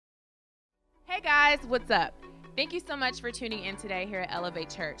Guys, what's up? Thank you so much for tuning in today here at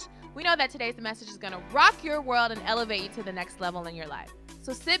Elevate Church. We know that today's message is going to rock your world and elevate you to the next level in your life.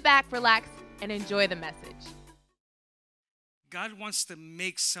 So sit back, relax, and enjoy the message. God wants to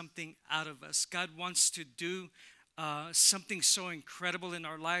make something out of us. God wants to do something so incredible in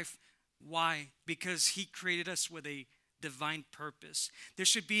our life. Why? Because He created us with a divine purpose. There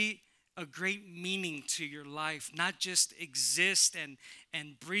should be a great meaning to your life, not just exist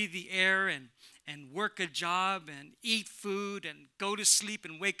and breathe the air and work a job and eat food and go to sleep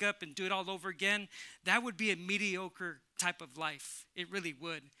and wake up and do it all over again. That would be a mediocre type of life. It really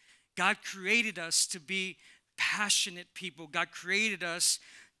would. God created us to be passionate people. God created us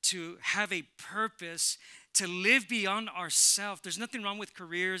to have a purpose, to live beyond ourselves. There's nothing wrong with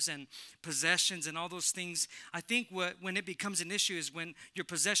careers and possessions and all those things. I think when it becomes an issue is when your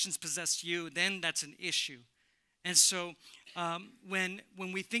possessions possess you, then that's an issue. And so when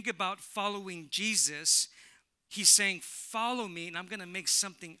we think about following Jesus, He's saying, follow me and I'm going to make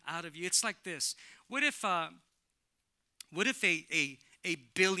something out of you. It's like this. What if a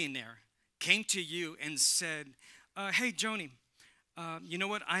billionaire came to you and said, hey, Joni, you know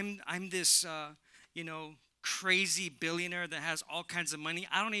what? I'm this, crazy billionaire that has all kinds of money.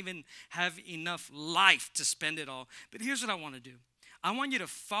 I don't even have enough life to spend it all. But here's what I want to do. I want you to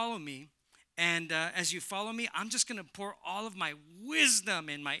follow me. And as you follow me, I'm just going to pour all of my wisdom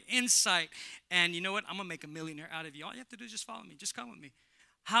and my insight. And you know what? I'm going to make a millionaire out of you. All you have to do is just follow me. Just come with me.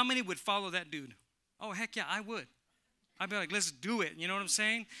 How many would follow that dude? Oh, heck yeah, I would. I'd be like, let's do it. You know what I'm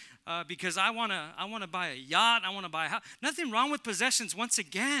saying? Because I want to buy a yacht. I want to buy a house. Nothing wrong with possessions once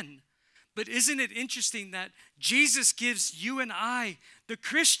again. But isn't it interesting that Jesus gives you and I, the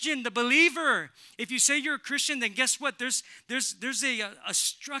Christian, the believer. If you say you're a Christian, then guess what? There's a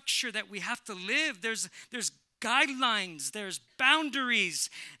structure that we have to live. There's guidelines, there's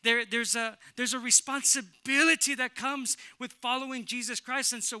boundaries, there's a responsibility that comes with following Jesus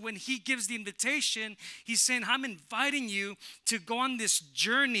Christ. And so when He gives the invitation, He's saying, I'm inviting you to go on this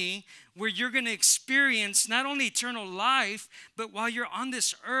journey where you're going to experience not only eternal life, but while you're on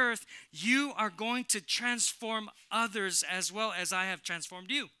this earth, you are going to transform others as well as I have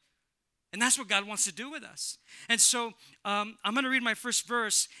transformed you. And that's what God wants to do with us. And so I'm going to read my first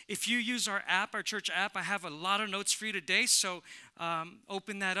verse. If you use our app, our church app, I have a lot of notes for you today. So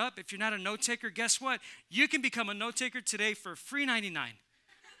open that up. If you're not a note taker, guess what? You can become a note taker today for free $99.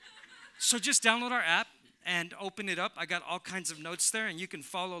 So just download our app and open it up. I got all kinds of notes there, and you can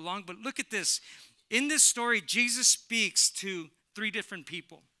follow along. But look at this. In this story, Jesus speaks to 3 different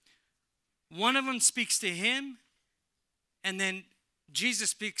people. One of them speaks to Him, and then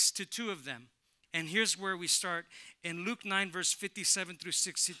Jesus speaks to 2 of them. And here's where we start in Luke 9, verse 57 through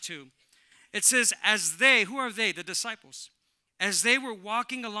 62. It says, as they, who are they? The disciples. As they were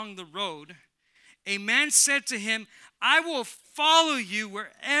walking along the road, a man said to him, I will follow you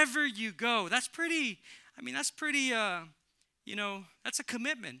wherever you go. That's pretty, that's a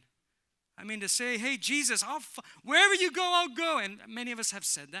commitment. To say, hey, Jesus, wherever you go, I'll go. And many of us have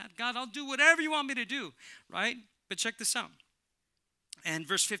said that. God, I'll do whatever you want me to do, right? But check this out. And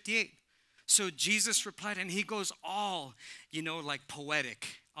verse 58, so Jesus replied, and He goes all, like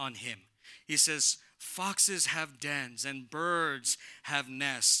poetic on him. He says, foxes have dens and birds have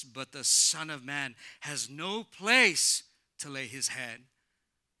nests, but the Son of Man has no place to lay His head.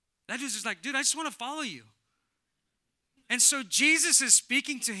 That dude's just like, dude, I just want to follow you. And so Jesus is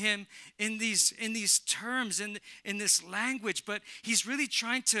speaking to him in these terms, in this language, but He's really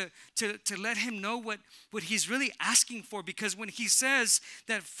trying to let him know what He's really asking for. Because when He says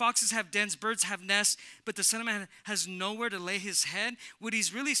that foxes have dens, birds have nests, but the Son of Man has nowhere to lay His head, what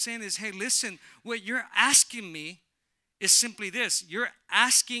He's really saying is, hey, listen, what you're asking me is simply this. You're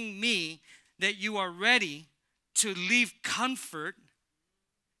asking me that you are ready to leave comfort,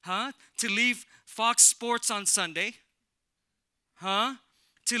 to leave Fox Sports on Sunday,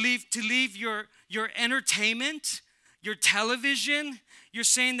 to leave your entertainment, your television. You're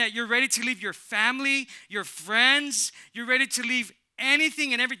saying that you're ready to leave your family, your friends. You're ready to leave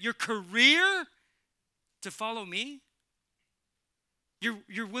anything and everything, your career, to follow me.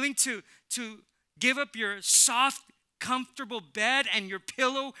 You're willing to give up your soft, comfortable bed and your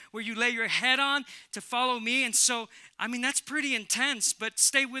pillow where you lay your head on to follow me. And so, that's pretty intense, but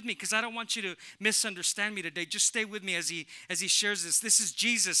stay with me because I don't want you to misunderstand me today. Just stay with me as he shares this. This is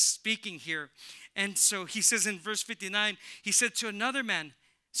Jesus speaking here. And so He says in verse 59, He said to another man,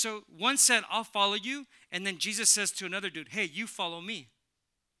 so one said, I'll follow you. And then Jesus says to another dude, hey, you follow me.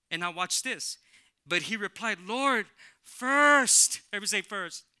 And now watch this. But he replied, Lord, first. Everybody say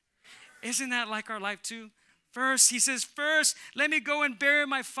first. Isn't that like our life too? First, he says, first, let me go and bury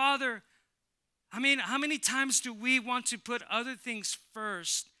my father. I mean, how many times do we want to put other things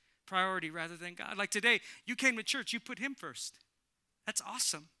first, priority rather than God? Like today, you came to church, you put him first. That's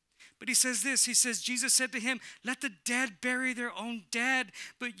awesome. But he says this, he says, Jesus said to him, let the dead bury their own dead,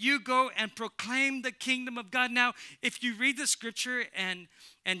 but you go and proclaim the kingdom of God. Now, if you read the scripture and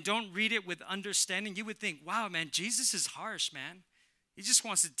don't read it with understanding, you would think, wow, man, Jesus is harsh, man. He just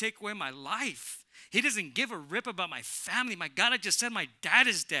wants to take away my life. He doesn't give a rip about my family. My God, I just said my dad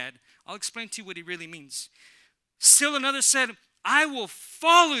is dead. I'll explain to you what he really means. Still another said, I will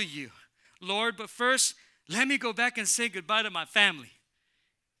follow you, Lord, but first, let me go back and say goodbye to my family.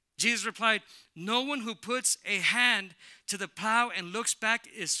 Jesus replied, no one who puts a hand to the plow and looks back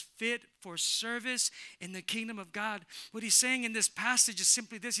is fit for service in the kingdom of God. What he's saying in this passage is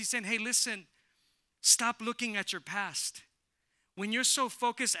simply this. He's saying, hey, listen, stop looking at your past. When you're so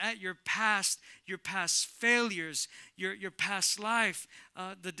focused at your past failures, your past life,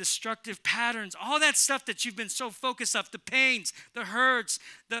 the destructive patterns, all that stuff that you've been so focused on, the pains, the hurts,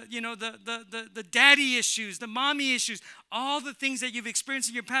 the daddy issues, the mommy issues, all the things that you've experienced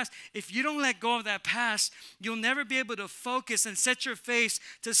in your past, if you don't let go of that past, you'll never be able to focus and set your face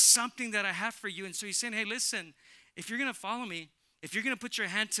to something that I have for you. And so he's saying, hey, listen, if you're going to follow me, if you're going to put your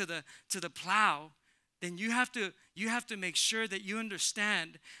hand to the plow, then you have to make sure that you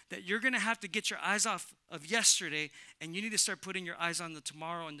understand that you're going to have to get your eyes off of yesterday, and you need to start putting your eyes on the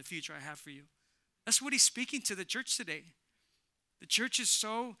tomorrow and the future I have for you. That's what he's speaking to the church today. The church is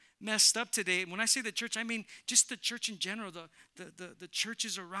so messed up today. And when I say the church, I mean just the church in general. The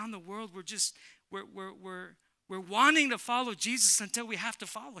churches around the world, we're wanting to follow Jesus until we have to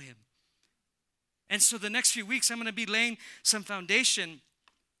follow him. And so the next few weeks, I'm going to be laying some foundation.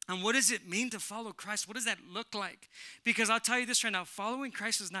 And what does it mean to follow Christ? What does that look like? Because I'll tell you this right now, following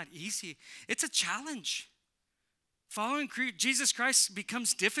Christ is not easy. It's a challenge. Following Jesus Christ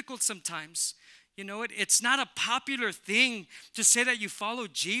becomes difficult sometimes. You know, it's not a popular thing to say that you follow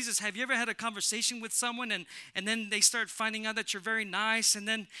Jesus. Have you ever had a conversation with someone and then they start finding out that you're very nice, and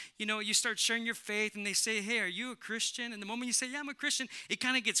then, you know, you start sharing your faith and they say, hey, are you a Christian? And the moment you say, yeah, I'm a Christian, it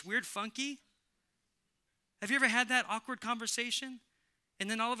kind of gets weird, funky. Have you ever had that awkward conversation? And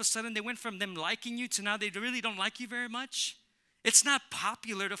then all of a sudden they went from them liking you to now they really don't like you very much. It's not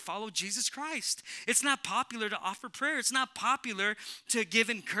popular to follow Jesus Christ. It's not popular to offer prayer. It's not popular to give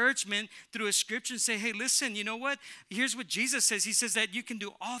encouragement through a scripture and say, hey, listen, you know what? Here's what Jesus says. He says that you can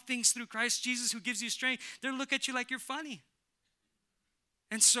do all things through Christ Jesus who gives you strength. They'll look at you like you're funny.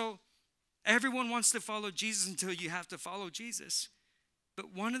 And so everyone wants to follow Jesus until you have to follow Jesus.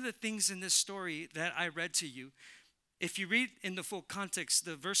 But one of the things in this story that I read to you, if you read in the full context,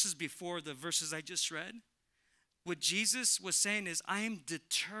 the verses before the verses I just read, what Jesus was saying is, I am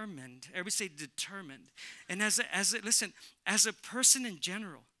determined. Everybody say determined. And as a person in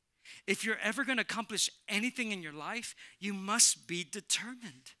general, if you're ever going to accomplish anything in your life, you must be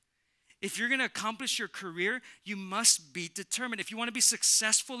determined. If you're going to accomplish your career, you must be determined. If you want to be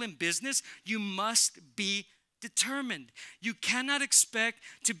successful in business, you must be determined. You cannot expect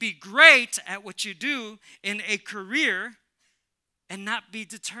to be great at what you do in a career and not be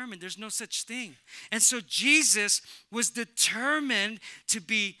determined. There's no such thing. And so Jesus was determined to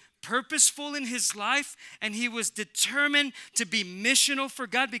be purposeful in his life, and he was determined to be missional for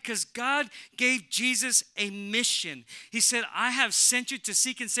God because God gave Jesus a mission. He said, I have sent you to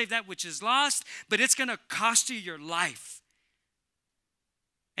seek and save that which is lost, but it's going to cost you your life.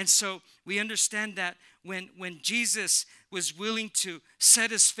 And so we understand that when Jesus was willing to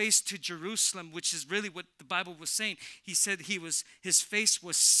set his face to Jerusalem, which is really what the Bible was saying, he said his face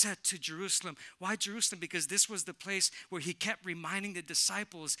was set to Jerusalem. Why Jerusalem? Because this was the place where he kept reminding the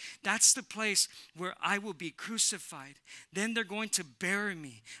disciples, that's the place where I will be crucified. Then they're going to bury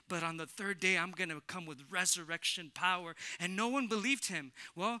me. But on the third day, I'm going to come with resurrection power. And no one believed him.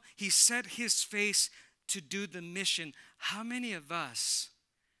 Well, he set his face to do the mission. How many of us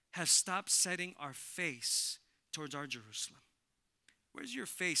have stopped setting our face towards our Jerusalem? Where's your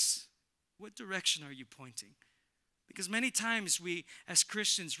face? What direction are you pointing? Because many times we, as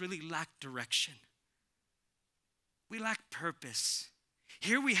Christians, really lack direction. We lack purpose.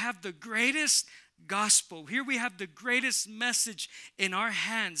 Here we have the greatest gospel. Here we have the greatest message in our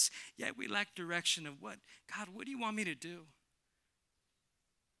hands, yet we lack direction of what? God, what do you want me to do?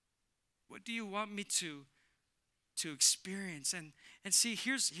 What do you want me to experience? And see,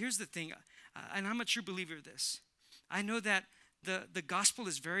 here's the thing, and I'm a true believer of this. I know that the gospel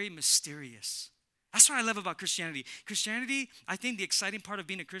is very mysterious. That's what I love about Christianity. Christianity, I think the exciting part of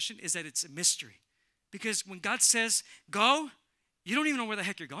being a Christian is that it's a mystery. Because when God says, go, you don't even know where the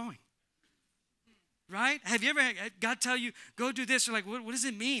heck you're going. right? Have you ever had God tell you, go do this? You're like, what does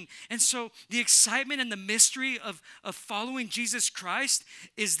it mean? And so the excitement and the mystery of following Jesus Christ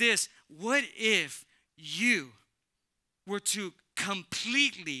is this. What if you were to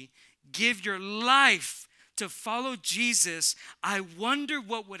completely give your life to follow Jesus? I wonder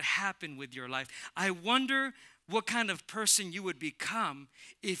what would happen with your life. I wonder what kind of person you would become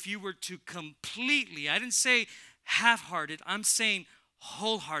if you were to completely, I didn't say half-hearted, I'm saying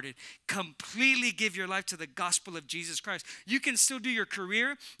wholehearted, completely give your life to the gospel of Jesus Christ. You can still do your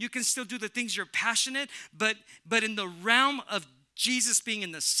career, you can still do the things you're passionate, but in the realm of Jesus being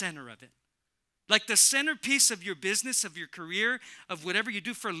in the center of it. Like the centerpiece of your business, of your career, of whatever you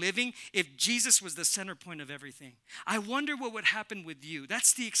do for a living, if Jesus was the center point of everything. I wonder what would happen with you.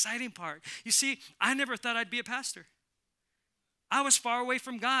 That's the exciting part. You see, I never thought I'd be a pastor. I was far away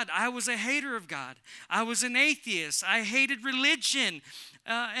from God. I was a hater of God. I was an atheist. I hated religion.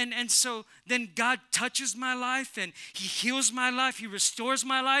 And so then God touches my life and he heals my life. He restores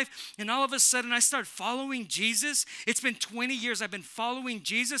my life. And all of a sudden I start following Jesus. It's been 20 years I've been following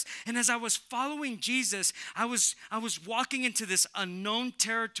Jesus. And as I was following Jesus, I was walking into this unknown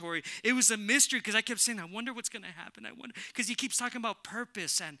territory. It was a mystery because I kept saying, I wonder what's going to happen. I wonder, because he keeps talking about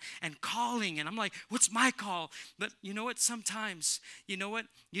purpose and calling. And I'm like, what's my call? But you know what? Sometimes, you know what?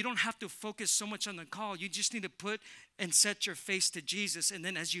 You don't have to focus so much on the call. You just need to put and set your face to Jesus. And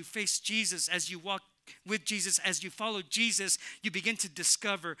then as you face Jesus, as you walk with Jesus, as you follow Jesus, you begin to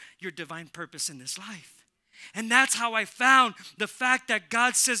discover your divine purpose in this life. And that's how I found the fact that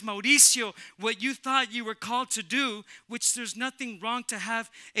God says, Mauricio, what you thought you were called to do, which there's nothing wrong to have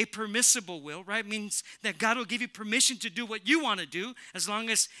a permissible will, right? Means that God will give you permission to do what you want to do as long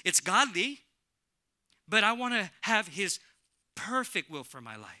as it's godly. But I want to have his perfect will for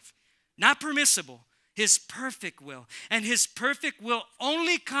my life. Not permissible. His perfect will. And his perfect will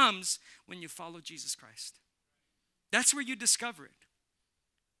only comes when you follow Jesus Christ. That's where you discover it.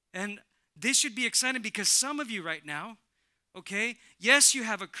 And this should be exciting because some of you right now, okay, yes, you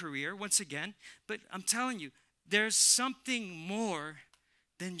have a career, once again, but I'm telling you, there's something more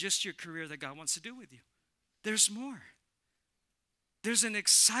than just your career that God wants to do with you. There's more. There's an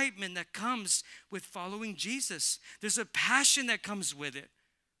excitement that comes with following Jesus. There's a passion that comes with it.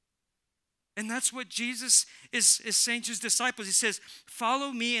 And that's what Jesus is saying to his disciples. He says,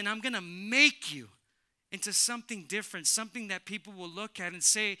 follow me and I'm going to make you into something different, something that people will look at and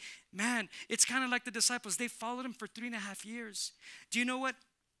say, man, it's kind of like the disciples. They followed him for 3.5 years. Do you know what?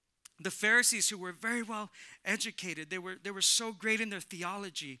 The Pharisees, who were very well educated, they were so great in their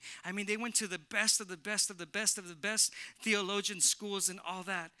theology. I mean, they went to the best of the best of the best of the best theologian schools and all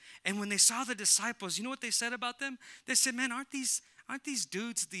that. And when they saw the disciples, you know what they said about them? They said, man, aren't these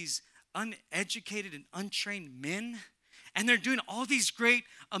dudes, these uneducated and untrained men? And they're doing all these great,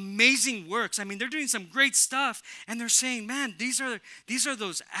 amazing works. I mean, they're doing some great stuff. And they're saying, man, these are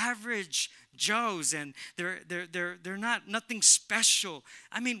those average Joes, and they're not nothing special.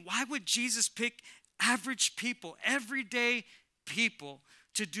 I mean, why would Jesus pick average people, everyday people,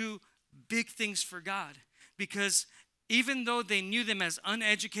 to do big things for God? Because even though they knew them as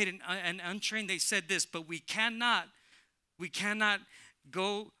uneducated and untrained, they said this, but we cannot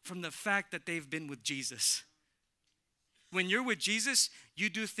go from the fact that they've been with Jesus. When you're with Jesus, you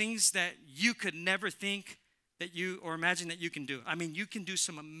do things that you could never think that you or imagine that you can do. I mean, you can do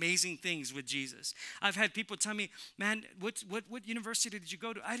some amazing things with Jesus. I've had people tell me, man, what university did you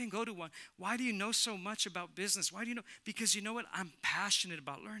go to? I didn't go to one. Why do you know so much about business? Why do you know? Because you know what? I'm passionate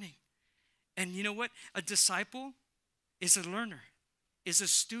about learning. And you know what? A disciple is a learner, is a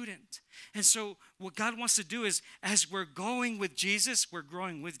student. And so what God wants to do is, as we're going with Jesus, we're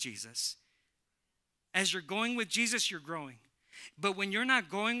growing with Jesus. As you're going with Jesus, you're growing. But when you're not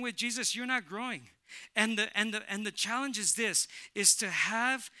going with Jesus, you're not growing. And the challenge is this, is to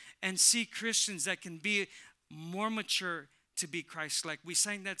have and see Christians that can be more mature to be Christ-like. We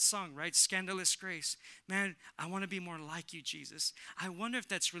sang that song, right? Scandalous Grace. Man, I want to be more like you, Jesus. I wonder if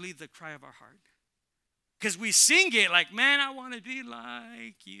that's really the cry of our heart. Because we sing it like, man, I want to be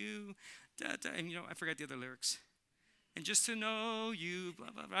like you. Da, da. And I forgot the other lyrics. And just to know you, blah,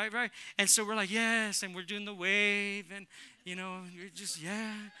 blah, right? And so we're like, yes, and we're doing the wave, and, you're just,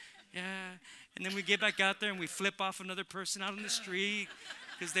 yeah. And then we get back out there and we flip off another person out on the street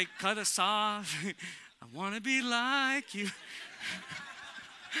because they cut us off. I want to be like you.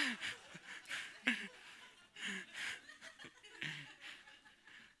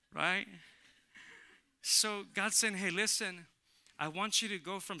 Right? So God's saying, hey, listen, I want you to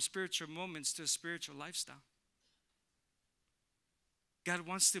go from spiritual moments to a spiritual lifestyle. God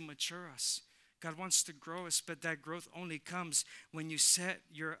wants to mature us. God wants to grow us, but that growth only comes when you set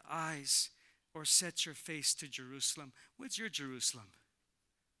your eyes or set your face to Jerusalem. What's your Jerusalem?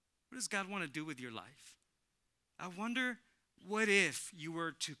 What does God want to do with your life? I wonder, what if you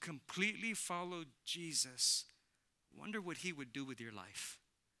were to completely follow Jesus? I wonder what he would do with your life.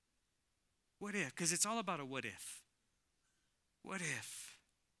 What if? Because it's all about a what if. What if?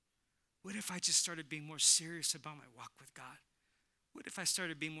 What if I just started being more serious about my walk with God? What if I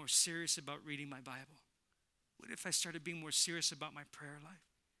started being more serious about reading my Bible? What if I started being more serious about my prayer life?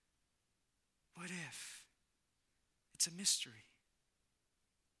 What if? It's a mystery.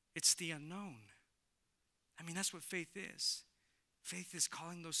 It's the unknown. I mean, that's what faith is. Faith is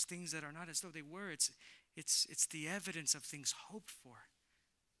calling those things that are not as though they were. It's the evidence of things hoped for.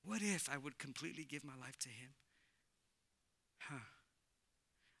 What if I would completely give my life to him?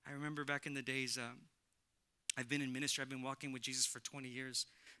 I remember back in the days, I've been in ministry. I've been walking with Jesus for 20 years.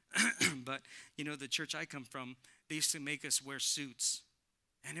 But, you know, the church I come from, they used to make us wear suits.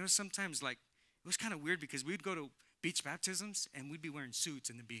 And it was sometimes like, it was kind of weird because we'd go to beach baptisms and we'd be wearing suits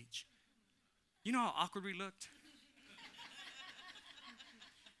in the beach. You know how awkward we looked?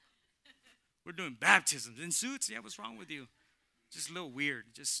 We're doing baptisms in suits? Yeah, what's wrong with you? Just a little weird,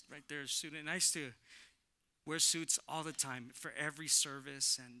 just right there, suit. And I used to wear suits all the time for every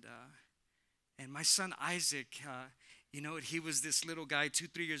service. And my son Isaac, you know, he was this little guy,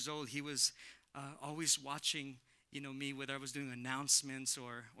 2-3 years old. He was always watching, you know, me, whether I was doing announcements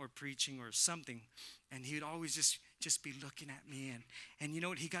or preaching or something. And he would always just be looking at me. And you know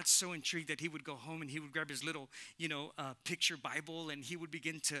what? He got so intrigued that he would go home and he would grab his little, you know, picture Bible, and he would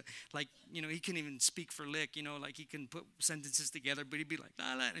begin to, like, you know, he couldn't even speak for lick, you know, like he can put sentences together, but he'd be like,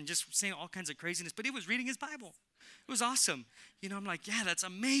 la, la, and just saying all kinds of craziness. But he was reading his Bible. It was awesome. You know, I'm like, yeah, that's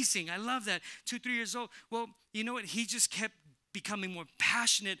amazing. I love that. 2-3 years old. Well, you know what? He just kept becoming more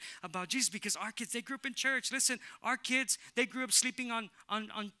passionate about Jesus because our kids, they grew up in church. Listen, our kids, they grew up sleeping on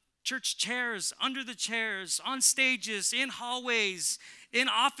church chairs, under the chairs, on stages, in hallways, in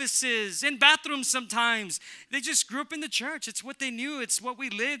offices, in bathrooms sometimes. They just grew up in the church. It's what they knew. It's what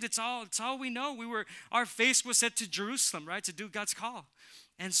we lived. It's all we know. Our face was set to Jerusalem, right, to do God's call.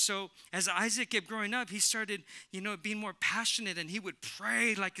 And so as Isaac kept growing up, he started, you know, being more passionate, and he would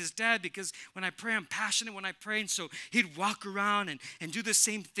pray like his dad, because when I pray, I'm passionate when I pray. And so he'd walk around and do the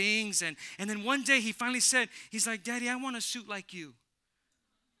same things. And then one day he finally said, he's like, Daddy, I want a suit like you.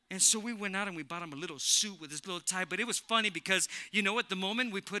 And so we went out and we bought him a little suit with his little tie. But it was funny because, you know what, the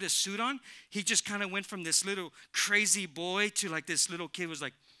moment we put his suit on, he just kind of went from this little crazy boy to like this little kid was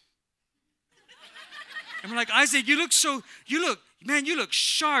like, and we're like, Isaac, you look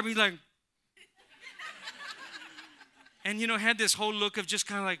sharp. He's like, and, you know, had this whole look of just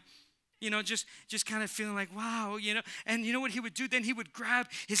kind of like, you know, just kind of feeling like, wow, you know. And you know what he would do? Then he would grab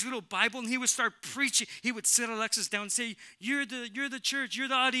his little Bible and he would start preaching. He would sit Alexis down and say, you're the church, you're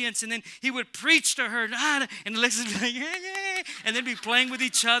the audience. And then he would preach to her. And Alexis would be like, yeah. And they'd be playing with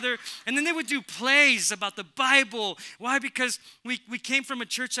each other. And then they would do plays about the Bible. Why? Because we came from a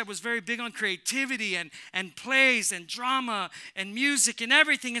church that was very big on creativity and plays and drama and music and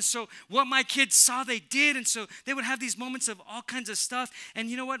everything. And so what my kids saw, they did. And so they would have these moments of all kinds of stuff. And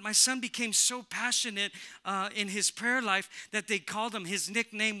you know what? My son became so passionate in his prayer life that they called him, his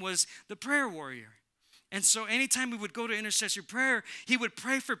nickname was the prayer warrior. And so anytime we would go to intercessory prayer, he would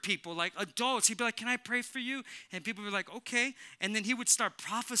pray for people, like adults. He'd be like, can I pray for you? And people would be like, okay. And then he would start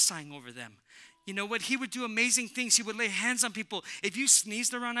prophesying over them. You know what? He would do amazing things. He would lay hands on people. If you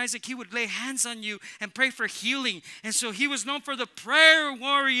sneezed around Isaac, he would lay hands on you and pray for healing. And so he was known for the prayer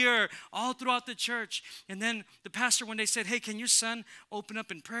warrior all throughout the church. And then the pastor one day said, hey, can your son open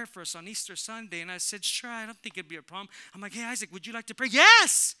up in prayer for us on Easter Sunday? And I said, sure, I don't think it'd be a problem. I'm like, hey, Isaac, would you like to pray?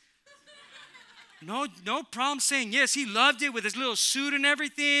 Yes! No problem saying yes. He loved it with his little suit and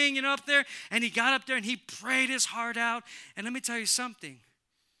everything, you know, up there. And he got up there and he prayed his heart out. And let me tell you something.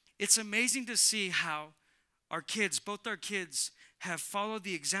 It's amazing to see how both our kids, have followed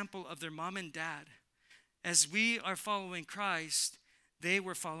the example of their mom and dad. As we are following Christ, they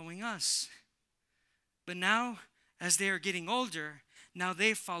were following us. But now, as they are getting older, now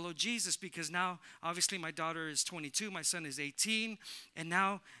they follow Jesus, because now, obviously, my daughter is 22, my son is 18, and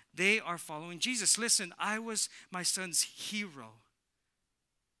now they are following Jesus. Listen, I was my son's hero,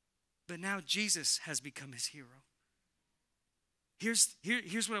 but now Jesus has become his hero. Here's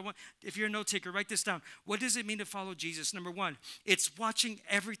what I want. If you're a note taker, write this down. What does it mean to follow Jesus? Number one, it's watching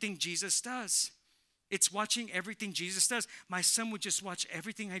everything Jesus does. It's watching everything Jesus does. My son would just watch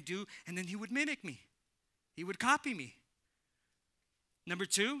everything I do, and then he would mimic me. He would copy me. Number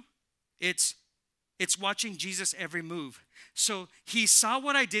two, it's watching Jesus' every move. So he saw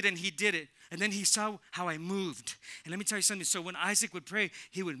what I did and he did it. And then he saw how I moved. And let me tell you something. So when Isaac would pray,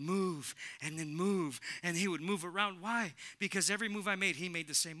 he would move and then move. And he would move around. Why? Because every move I made, he made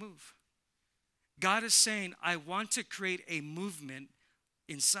the same move. God is saying, I want to create a movement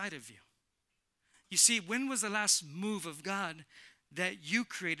inside of you. You see, when was the last move of God that you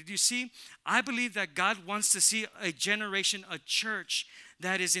created? You see, I believe that God wants to see a generation, a church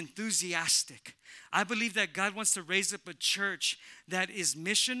that is enthusiastic. I believe that God wants to raise up a church that is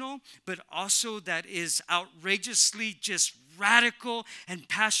missional, but also that is outrageously just radical and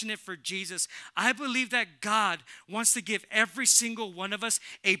passionate for Jesus. I believe that God wants to give every single one of us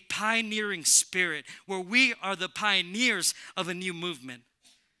a pioneering spirit where we are the pioneers of a new movement.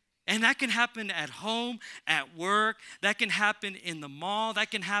 And that can happen at home, at work. That can happen in the mall. That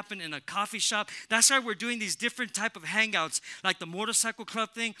can happen in a coffee shop. That's why we're doing these different type of hangouts, like the motorcycle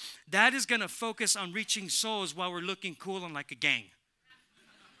club thing. That is going to focus on reaching souls while we're looking cool and like a gang.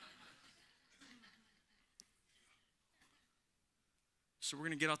 So we're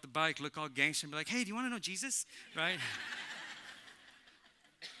going to get off the bike, look all gangster, and be like, hey, do you want to know Jesus? Right?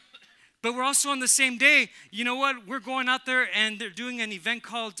 But we're also on the same day, you know what? We're going out there and they're doing an event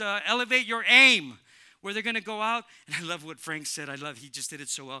called Elevate Your Aim, where they're going to go out. And I love what Frank said. He just did it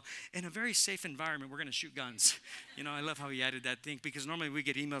so well. In a very safe environment, we're going to shoot guns. You know, I love how he added that thing, because normally we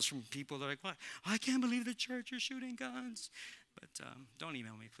get emails from people. They're like, what? I can't believe the church is shooting guns. But don't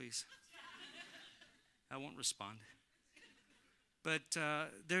email me, please. I won't respond. But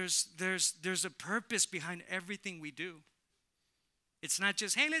there's a purpose behind everything we do. It's not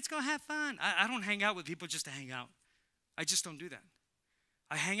just, hey, let's go have fun. I don't hang out with people just to hang out. I just don't do that.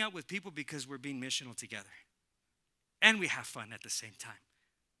 I hang out with people because we're being missional together. And we have fun at the same time.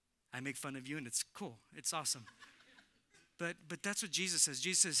 I make fun of you and it's cool. It's awesome. But that's what Jesus says.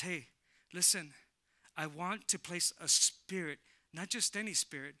 Jesus says, hey, listen, I want to place a spirit, not just any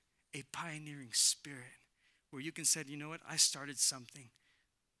spirit, a pioneering spirit where you can say, you know what, I started something.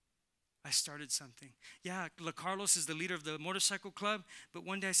 Yeah, La Carlos is the leader of the motorcycle club. But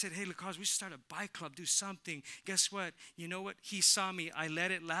one day I said, hey, La Carlos, we should start a bike club, do something. Guess what? You know what? He saw me. I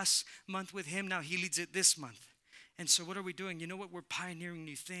led it last month with him. Now he leads it this month. And so what are we doing? You know what? We're pioneering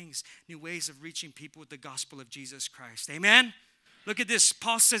new things, new ways of reaching people with the gospel of Jesus Christ. Amen? Look at this.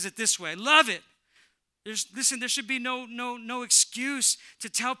 Paul says it this way. I love it. There should be no excuse to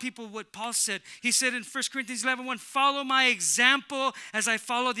tell people what Paul said. He said in 1 Corinthians 11:1, follow my example as I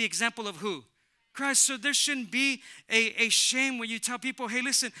follow the example of who? Christ. So there shouldn't be a shame when you tell people, hey,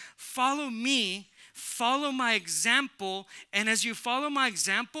 listen, follow me, follow my example. And as you follow my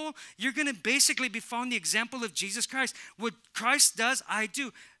example, you're going to basically be following the example of Jesus Christ. What Christ does, I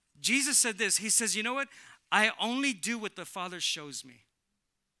do. Jesus said this. He says, you know what? I only do what the Father shows me.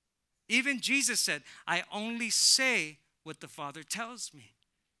 Even Jesus said, I only say what the Father tells me.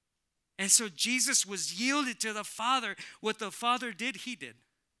 And so Jesus was yielded to the Father. What the Father did, he did.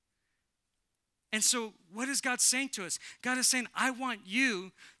 And so what is God saying to us? God is saying, I want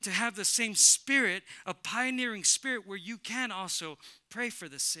you to have the same spirit, a pioneering spirit, where you can also pray for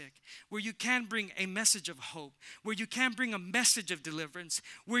the sick, where you can bring a message of hope, where you can bring a message of deliverance,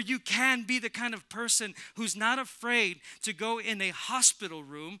 where you can be the kind of person who's not afraid to go in a hospital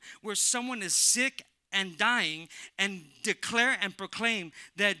room where someone is sick and dying and declare and proclaim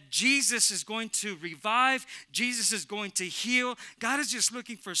that Jesus is going to revive, Jesus is going to heal. God is just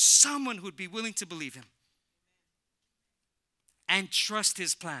looking for someone who would be willing to believe him and trust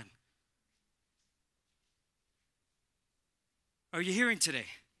his plan. Are you hearing today?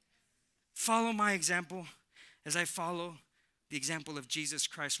 Follow my example as I follow the example of Jesus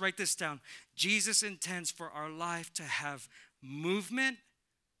Christ. Write this down. Jesus intends for our life to have movement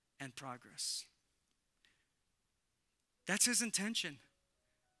and progress. That's his intention.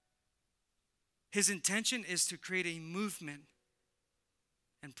 His intention is to create a movement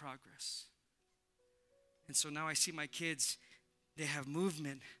and progress. And so now I see my kids, they have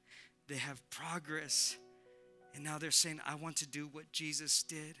movement, they have progress. And now they're saying, I want to do what Jesus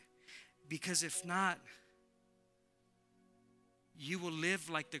did. Because if not, you will live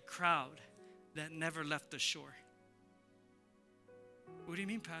like the crowd that never left the shore. What do you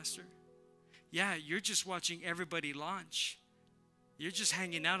mean, Pastor? Yeah, you're just watching everybody launch. You're just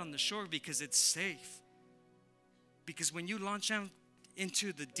hanging out on the shore because it's safe. Because when you launch out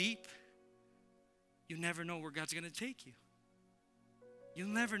into the deep, you never know where God's going to take you. You'll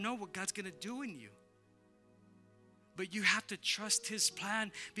never know what God's going to do in you. But you have to trust his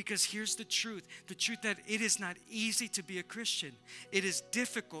plan, because here's the truth that it is not easy to be a Christian. It is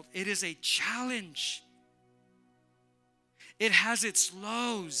difficult. It is a challenge. It has its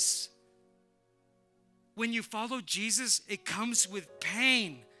lows. When you follow Jesus, it comes with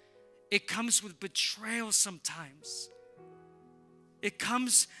pain. It comes with betrayal sometimes. It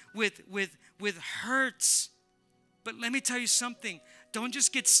comes with hurts. But let me tell you something. Don't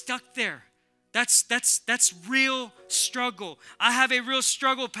just get stuck there. That's real struggle. I have a real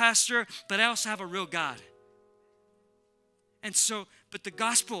struggle, Pastor, but I also have a real God. And so, but the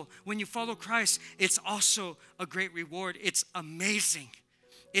gospel, when you follow Christ, it's also a great reward. It's amazing.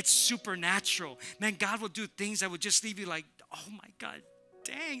 It's supernatural. Man, God will do things that would just leave you like, oh my God,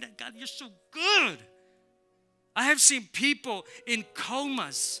 dang, that God, you're so good. I have seen people in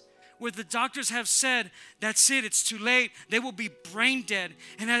comas where the doctors have said, that's it, it's too late. They will be brain dead.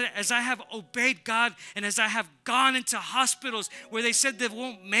 And as I have obeyed God and as I have gone into hospitals where they said they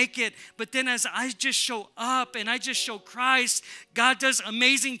won't make it, but then as I just show up and I just show Christ, God does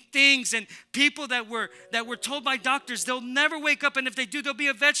amazing things. And people that were told by doctors they'll never wake up, and if they do, they'll be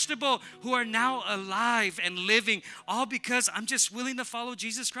a vegetable, who are now alive and living, all because I'm just willing to follow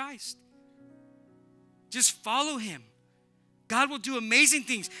Jesus Christ. Just follow him. God will do amazing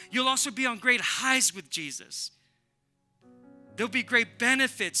things. You'll also be on great highs with Jesus. There'll be great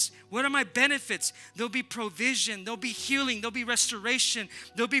benefits. What are my benefits? There'll be provision. There'll be healing. There'll be restoration.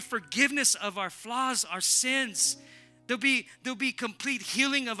 There'll be forgiveness of our flaws, our sins. There'll be complete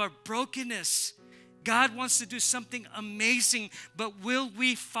healing of our brokenness. God wants to do something amazing, but will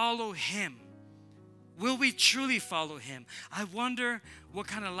we follow him? Will we truly follow him? I wonder what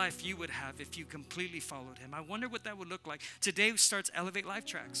kind of life you would have if you completely followed him. I wonder what that would look like. Today starts Elevate Life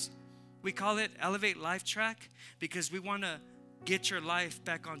Tracks. We call it Elevate Life Track because we want to get your life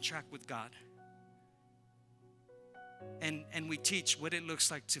back on track with God. And we teach what it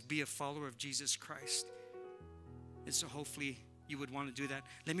looks like to be a follower of Jesus Christ. And so hopefully you would want to do that.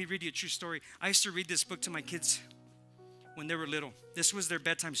 Let me read you a true story. I used to read this book to my kids when they were little. This was their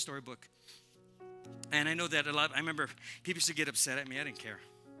bedtime storybook. And I know that I remember people used to get upset at me. I didn't care.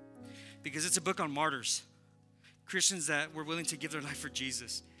 Because it's a book on martyrs. Christians that were willing to give their life for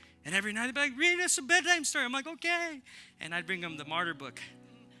Jesus. And every night they'd be like, read us a bedtime story. I'm like, okay. And I'd bring them the martyr book.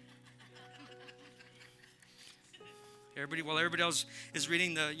 While everybody else is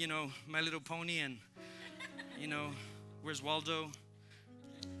reading the, My Little Pony and, Where's Waldo?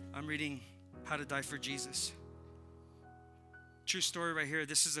 I'm reading How to Die for Jesus. True story right here.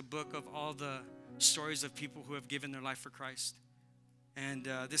 This is a book of all the stories of people who have given their life for Christ. And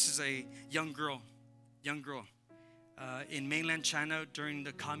this is a young girl in mainland China during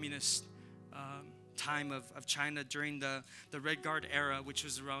the communist time of China, during the Red Guard era, which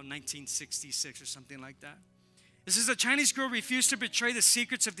was around 1966 or something like that. This is a Chinese girl refused to betray the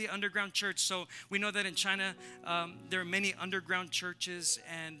secrets of the underground church. So we know that in China, there are many underground churches,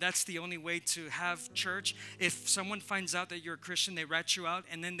 and that's the only way to have church. If someone finds out that you're a Christian, they rat you out,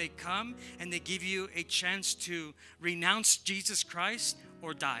 and then they come and they give you a chance to renounce Jesus Christ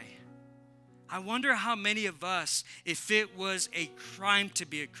or die. I wonder how many of us, if it was a crime to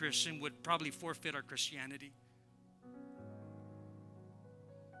be a Christian, would probably forfeit our Christianity.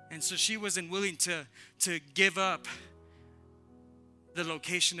 And so she wasn't willing to give up the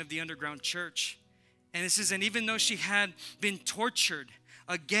location of the underground church. And it says, and even though she had been tortured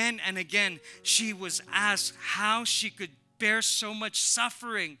again and again, she was asked how she could bear so much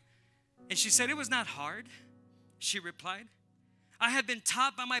suffering. And she said, it was not hard, she replied. I had been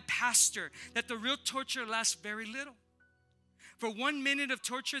taught by my pastor that the real torture lasts very little. For 1 minute of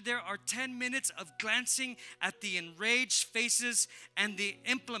torture, there are 10 minutes of glancing at the enraged faces and the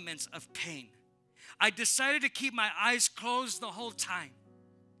implements of pain. I decided to keep my eyes closed the whole time.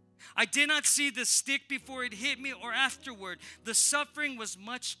 I did not see the stick before it hit me or afterward. The suffering was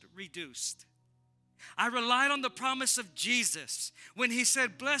much reduced. I relied on the promise of Jesus when he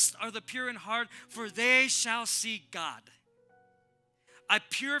said, blessed are the pure in heart, for they shall see God. I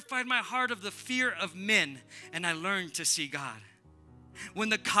purified my heart of the fear of men, and I learned to see God. When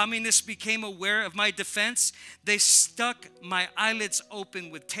the communists became aware of my defense, they stuck my eyelids open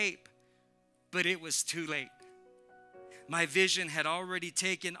with tape, but it was too late. My vision had already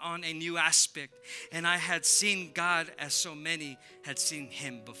taken on a new aspect, and I had seen God as so many had seen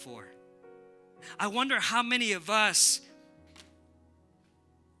him before. I wonder how many of us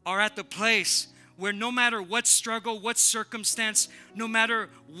are at the place where no matter what struggle, what circumstance, no matter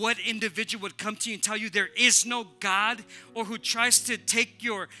what individual would come to you and tell you there is no God, or who tries to take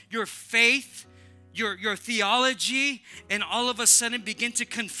your faith, your theology, and all of a sudden begin to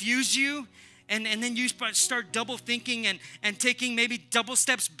confuse you And then you start double thinking and taking maybe double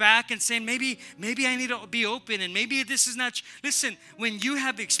steps back and saying, maybe I need to be open, and maybe this is not. Listen, when you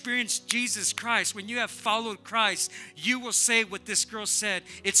have experienced Jesus Christ, when you have followed Christ, you will say what this girl said.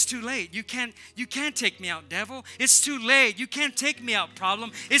 It's too late. You can't take me out, devil. It's too late. You can't take me out,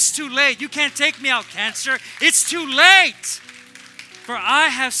 problem. It's too late. You can't take me out, cancer. It's too late. For I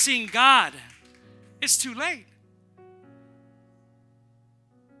have seen God. It's too late.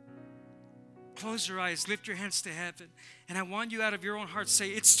 Close your eyes, lift your hands to heaven, and I want you out of your own heart say,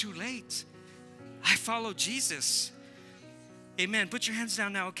 it's too late. I follow Jesus. Amen. Put your hands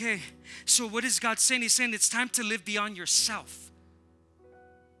down now, okay? So what is God saying? He's saying it's time to live beyond yourself.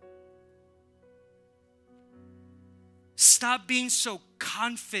 Stop being so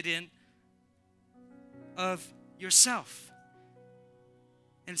confident of yourself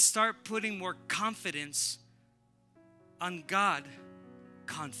and start putting more confidence on God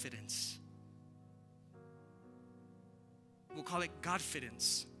confidence. We'll call it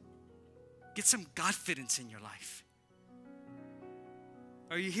Godfidence. Get some Godfidence in your life.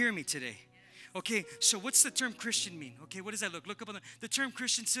 Are you hearing me today? Okay, so what's the term Christian mean? Okay, what does that look? Look up on the term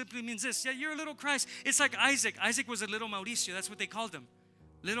Christian simply means this. Yeah, you're a little Christ. It's like Isaac. Isaac was a little Mauricio. That's what they called him.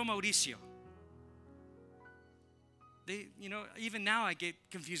 Little Mauricio. Even now I get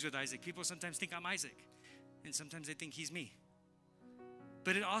confused with Isaac. People sometimes think I'm Isaac, and sometimes they think he's me.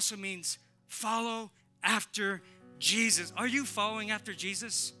 But it also means follow after Jesus. Are you following after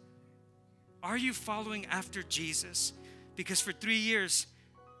Jesus? Are you following after Jesus? Because for 3 years,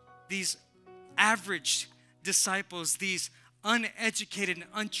 these average disciples, these uneducated and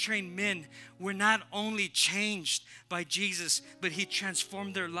untrained men were not only changed by Jesus, but he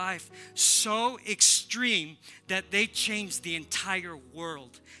transformed their life so extreme that they changed the entire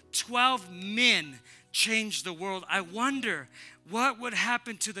world. 12 men changed the world. I wonder what would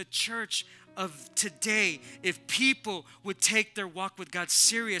happen to the church of today if people would take their walk with God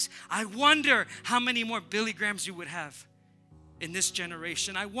serious. I wonder how many more Billy Grahams you would have in this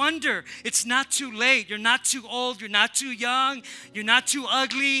generation. I wonder, it's not too late. You're not too old. You're not too young. You're not too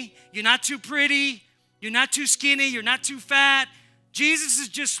ugly. You're not too pretty. You're not too skinny. You're not too fat. Jesus is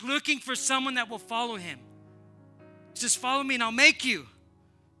just looking for someone that will follow him. Just follow me and I'll make you.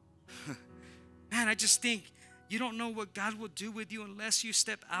 Man, I just think you don't know what God will do with you unless you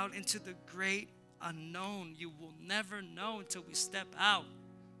step out into the great unknown. You will never know until we step out.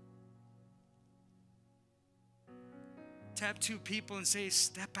 Tap 2 people and say,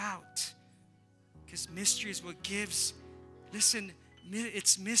 step out. Because mystery is what gives. Listen,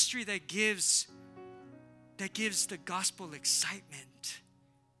 it's mystery that gives the gospel excitement.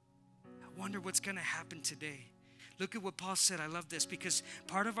 I wonder what's going to happen today. Look at what Paul said. I love this because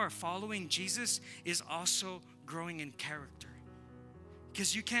part of our following Jesus is also growing in character.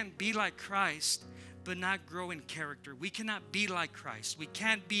 Because you can't be like Christ but not grow in character. We cannot be like Christ. We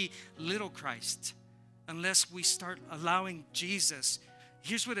can't be little Christ unless we start allowing Jesus.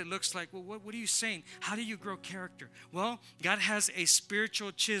 Here's what it looks like. Well, what are you saying? How do you grow character? Well, God has a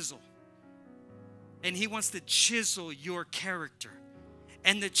spiritual chisel, and he wants to chisel your character.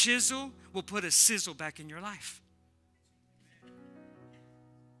 And the chisel will put a sizzle back in your life.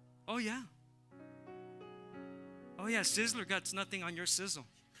 Oh, yeah. Oh, yeah, Sizzler got nothing on your sizzle.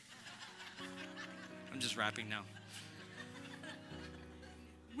 I'm just rapping now.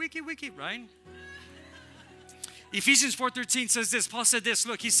 Wiki, right? Ephesians 4:13 says this. Paul said this.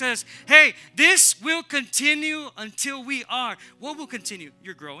 Look, he says, hey, this will continue until we are. What will continue?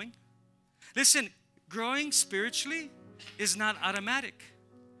 You're growing. Listen, growing spiritually is not automatic.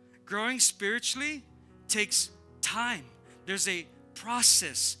 Growing spiritually takes time. There's a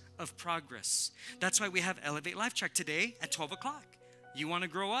process of progress. That's why we have Elevate Life Track today at 12 o'clock. You want to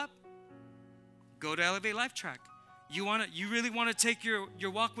grow up? Go to Elevate Life Track. You really want to take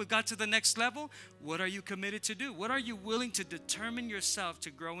your walk with God to the next level? What are you committed to do? What are you willing to determine yourself to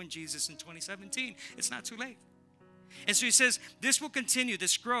grow in Jesus in 2017? It's not too late. And so he says, this will continue,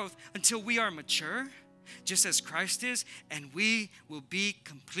 this growth, until we are mature, just as Christ is, and we will be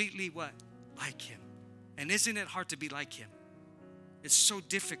completely what? Like him. And isn't it hard to be like him? It's so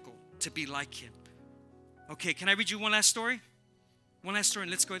difficult to be like him. Okay, can I read you one last story? One last story,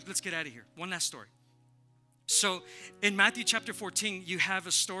 and let's get out of here. One last story. So in Matthew chapter 14, you have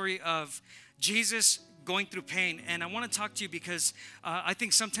a story of Jesus going through pain. And I want to talk to you because I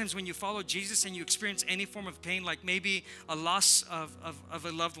think sometimes when you follow Jesus and you experience any form of pain, like maybe a loss of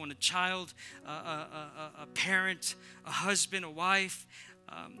a loved one, a child, a parent, a husband, a wife,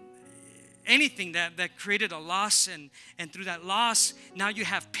 anything that created a loss, and through that loss, now you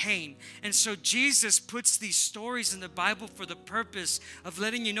have pain. And so Jesus puts these stories in the Bible for the purpose of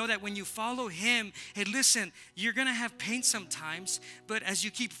letting you know that when you follow him, hey, listen, you're going to have pain sometimes, but as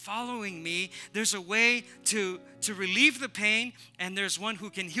you keep following me, there's a way to relieve the pain, and there's one who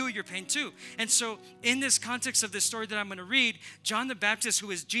can heal your pain too. And so in this context of this story that I'm going to read, John the Baptist,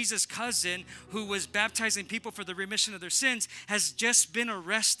 who is Jesus' cousin, who was baptizing people for the remission of their sins, has just been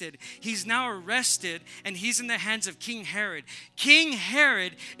arrested. He's now arrested, and he's in the hands of King Herod. King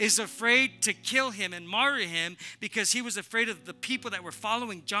Herod is afraid to kill him and martyr him because he was afraid of the people that were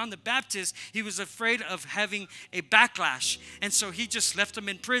following John the Baptist. He was afraid of having a backlash, and so he just left him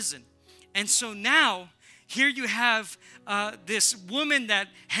in prison. And so now, here you have this woman that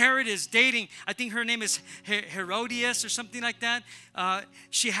Herod is dating. I think her name is Herodias or something like that.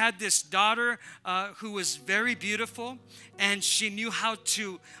 She had this daughter who was very beautiful, and she knew how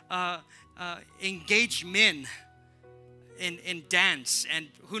to engage men in dance. And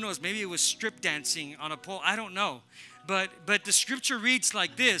who knows, maybe it was strip dancing on a pole. I don't know. But the scripture reads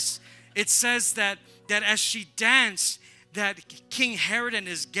like this. It says that as she danced, that King Herod and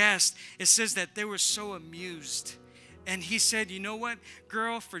his guests, it says that they were so amused. And he said, you know what,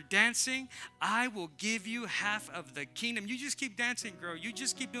 girl, for dancing, I will give you half of the kingdom. You just keep dancing, girl. You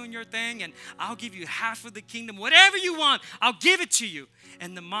just keep doing your thing, and I'll give you half of the kingdom. Whatever you want, I'll give it to you.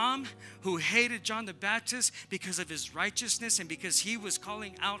 And the mom who hated John the Baptist because of his righteousness and because he was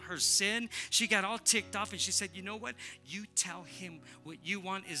calling out her sin, she got all ticked off, and she said, you know what? You tell him what you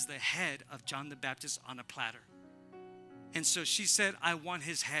want is the head of John the Baptist on a platter. And so she said, I want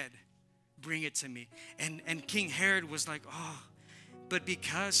his head. Bring it to me. And King Herod was like, oh. But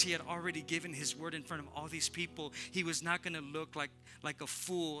because he had already given his word in front of all these people, he was not going to look like a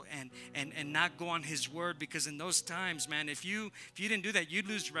fool and not go on his word. Because in those times, man, if you didn't do that, you'd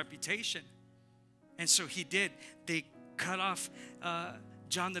lose your reputation. And so he did. They cut off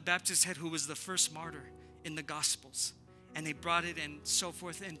John the Baptist's head, who was the first martyr in the Gospels. And they brought it and so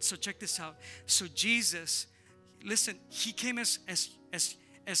forth. And so check this out. So Jesus, listen, he came as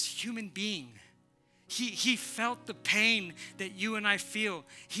human being. He felt the pain that you and I feel.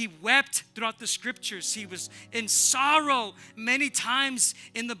 He wept throughout the scriptures. He was in sorrow many times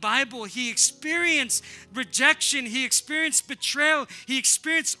in the Bible. He experienced rejection. He experienced betrayal. He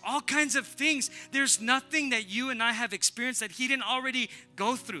experienced all kinds of things. There's nothing that you and I have experienced that he didn't already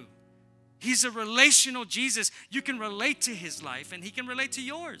go through. He's a relational Jesus. You can relate to his life, and he can relate to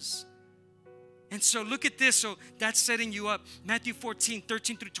yours. And so look at this. So that's setting you up. Matthew 14,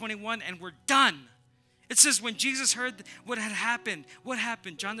 13 through 21, and we're done. It says when Jesus heard what had happened, what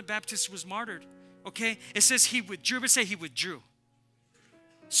happened? John the Baptist was martyred, okay? It says he withdrew, but say he withdrew.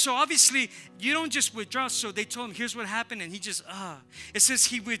 So obviously, you don't just withdraw. So they told him, here's what happened, and he just, It says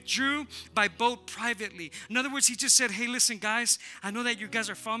he withdrew by boat privately. In other words, he just said, hey, listen, guys, I know that you guys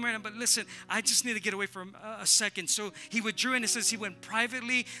are following right now, but listen, I just need to get away for a second. So he withdrew, and it says he went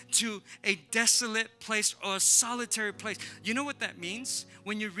privately to a desolate place or a solitary place. You know what that means?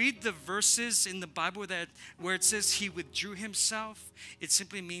 When you read the verses in the Bible where it says he withdrew himself, it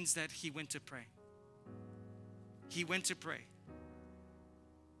simply means that he went to pray. He went to pray.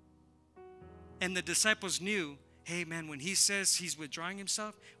 And the disciples knew, hey, man, when he says he's withdrawing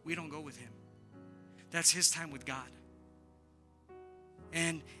himself, we don't go with him. That's his time with God.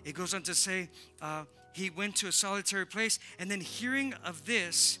 And it goes on to say, he went to a solitary place. And then hearing of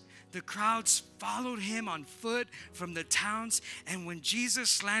this, the crowds followed him on foot from the towns. And when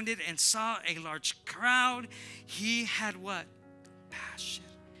Jesus landed and saw a large crowd, he had what? Passion.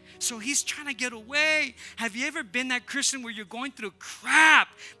 So he's trying to get away. Have you ever been that Christian where you're going through crap,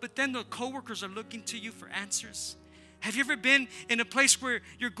 but then the coworkers are looking to you for answers? Have you ever been in a place where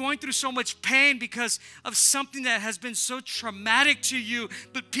you're going through so much pain because of something that has been so traumatic to you,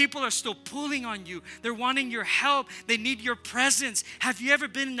 but people are still pulling on you? They're wanting your help. They need your presence. Have you ever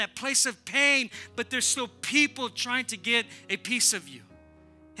been in that place of pain, but there's still people trying to get a piece of you?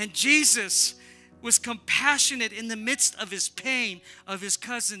 And Jesus was compassionate in the midst of his pain of his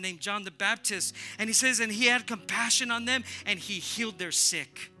cousin named John the Baptist. And he says, and he had compassion on them, and he healed their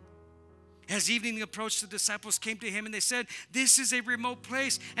sick. As evening approached, the disciples came to him and they said, this is a remote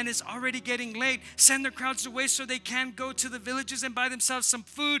place and it's already getting late. Send the crowds away so they can go to the villages and buy themselves some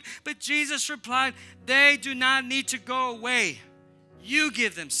food. But Jesus replied, they do not need to go away. You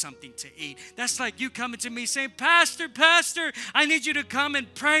give them something to eat. That's like you coming to me saying, Pastor, I need you to come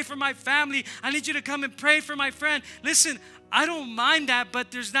and pray for my family. I need you to come and pray for my friend. Listen, I don't mind that,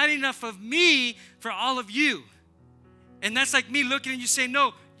 but there's not enough of me for all of you. And that's like me looking at you saying,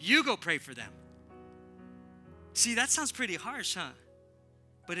 no, you go pray for them. See, that sounds pretty harsh, huh?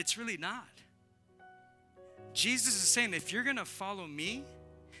 but it's really not. Jesus is saying, if you're going to follow me,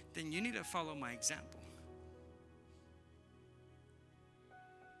 then you need to follow my example.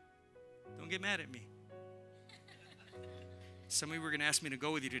 Don't get mad at me. Some of you were going to ask me to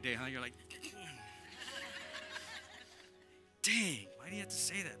go with you today, huh? You're like, dang, why do you have to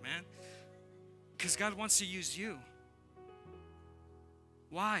say that, man? Because God wants to use you.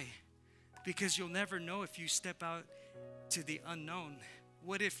 Why? Because you'll never know if you step out to the unknown.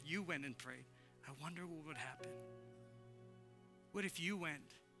 What if you went and prayed? I wonder what would happen. What if you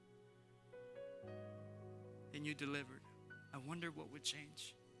went and you delivered? I wonder what would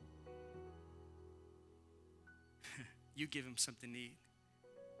change. You give him something to eat.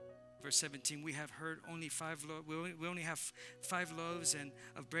 Verse 17, we have heard only 5 loaves. We only have 5 loaves and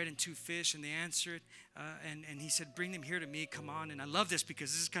of bread and 2 fish. And they answered, and he said, bring them here to me. Come on. And I love this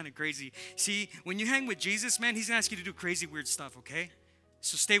because this is kind of crazy. See, when you hang with Jesus, man, he's going to ask you to do crazy, weird stuff, okay?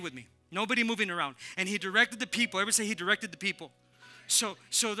 So stay with me. Nobody moving around. And he directed the people. Everybody say he directed the people. So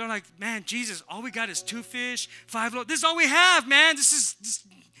they're like, man, Jesus, all we got is 2 fish, 5 loaves. This is all we have, man.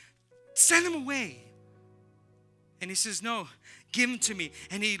 Send them away. And he says, no, give them to me.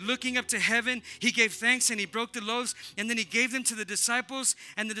 And he, looking up to heaven, he gave thanks and he broke the loaves. And then he gave them to the disciples,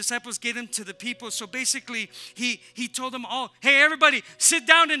 and the disciples gave them to the people. So basically, he told them all, hey, everybody, sit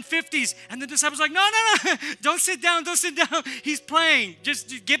down in 50s. And the disciples were like, no, don't sit down, don't sit down. He's playing.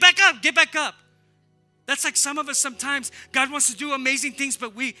 Just get back up, get back up. That's like some of us sometimes. God wants to do amazing things,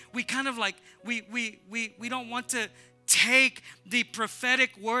 but we kind of like, we don't want to take the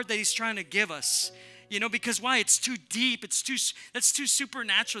prophetic word that he's trying to give us. You know, because why? It's too deep. That's too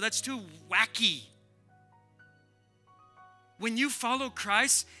supernatural. That's too wacky. When you follow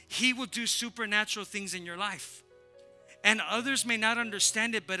Christ, he will do supernatural things in your life. And others may not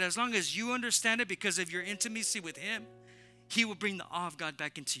understand it, but as long as you understand it because of your intimacy with him, he will bring the awe of God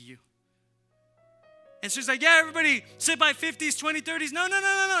back into you. And so he's like, yeah, everybody sit by 50s, 20, 30s. No.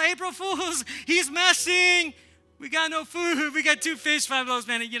 April Fools. He's messing. We got no food. We got 2 fish, 5 loaves,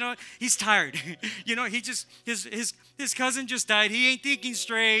 man. You know, he's tired. You know, he just, his cousin just died. He ain't thinking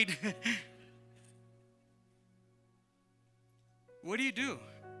straight. What do you do?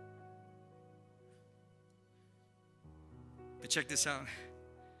 But check this out.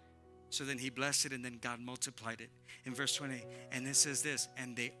 So then he blessed it, and then God multiplied it. In verse 20, and it says this,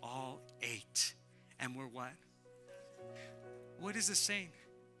 and they all ate. And were what? What is it saying?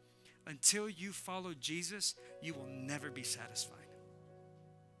 Until you follow Jesus, you will never be satisfied.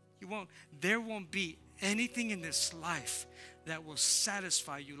 There won't be anything in this life that will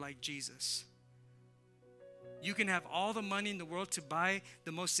satisfy you like Jesus. You can have all the money in the world to buy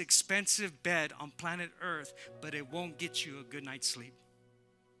the most expensive bed on planet Earth, but it won't get you a good night's sleep.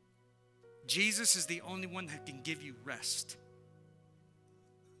 Jesus is the only one that can give you rest.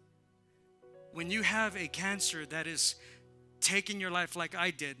 When you have a cancer that is taking your life like I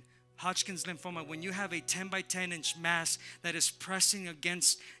did, Hodgkin's lymphoma, when you have a 10 by 10 inch mass that is pressing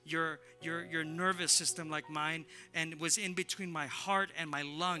against your nervous system like mine and was in between my heart and my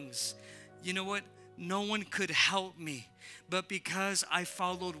lungs, you know what? No one could help me. But because I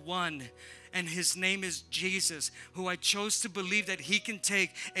followed one, and his name is Jesus, who I chose to believe that he can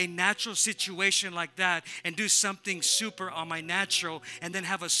take a natural situation like that and do something super on my natural and then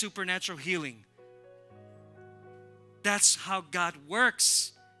have a supernatural healing. That's how God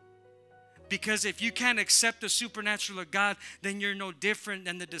works. Because if you can't accept the supernatural of God, then you're no different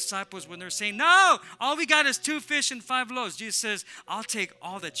than the disciples when they're saying, no, all we got is 2 fish and 5 loaves. Jesus says, I'll take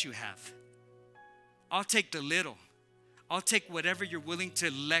all that you have. I'll take the little. I'll take whatever you're willing to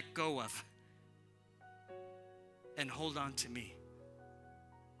let go of and hold on to me.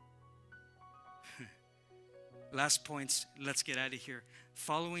 Last points, let's get out of here.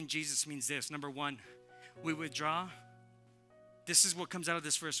 Following Jesus means this. Number 1, we withdraw. This is what comes out of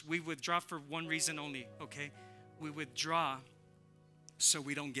this verse. We withdraw for one reason only, okay? We withdraw so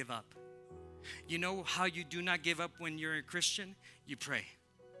we don't give up. You know how you do not give up when you're a Christian? You pray.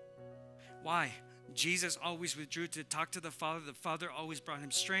 Why? Jesus always withdrew to talk to the Father. The Father always brought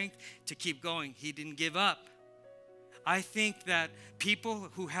him strength to keep going. He didn't give up. I think that people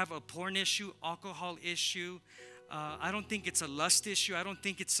who have a porn issue, alcohol issue, I don't think it's a lust issue. I don't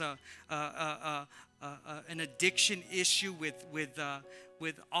think it's an addiction issue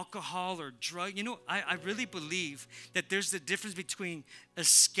with alcohol or drug. You know, I really believe that there's the difference between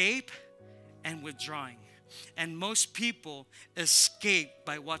escape and withdrawing. And most people escape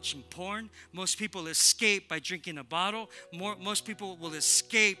by watching porn. Most people escape by drinking a bottle. Most people will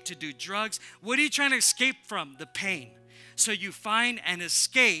escape to do drugs. What are you trying to escape from? The pain. So you find an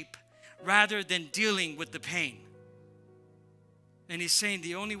escape rather than dealing with the pain. And he's saying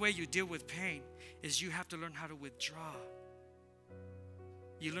the only way you deal with pain is you have to learn how to withdraw.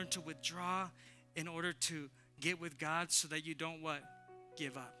 You learn to withdraw in order to get with God so that you don't what?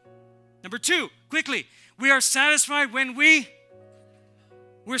 Give up. Number 2, quickly. We are satisfied when we're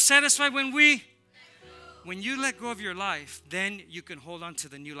satisfied when you let go of your life, then you can hold on to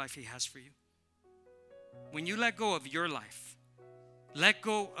the new life he has for you. When you let go of your life, let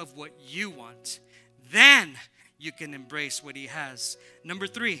go of what you want, then you can embrace what he has. Number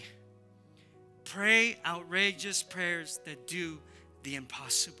 3, pray outrageous prayers that do the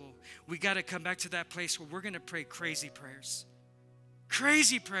impossible. We got to come back to that place where we're going to pray crazy prayers.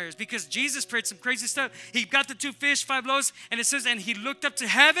 Crazy prayers, because Jesus prayed some crazy stuff. He got the 2 fish, 5 loaves, and it says, and he looked up to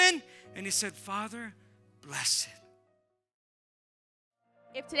heaven and he said, Father, bless it.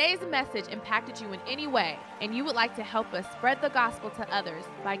 If today's message impacted you in any way and you would like to help us spread the gospel to others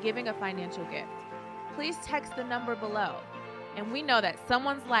by giving a financial gift, please text the number below. And we know that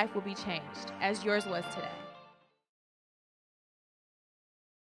someone's life will be changed as yours was today.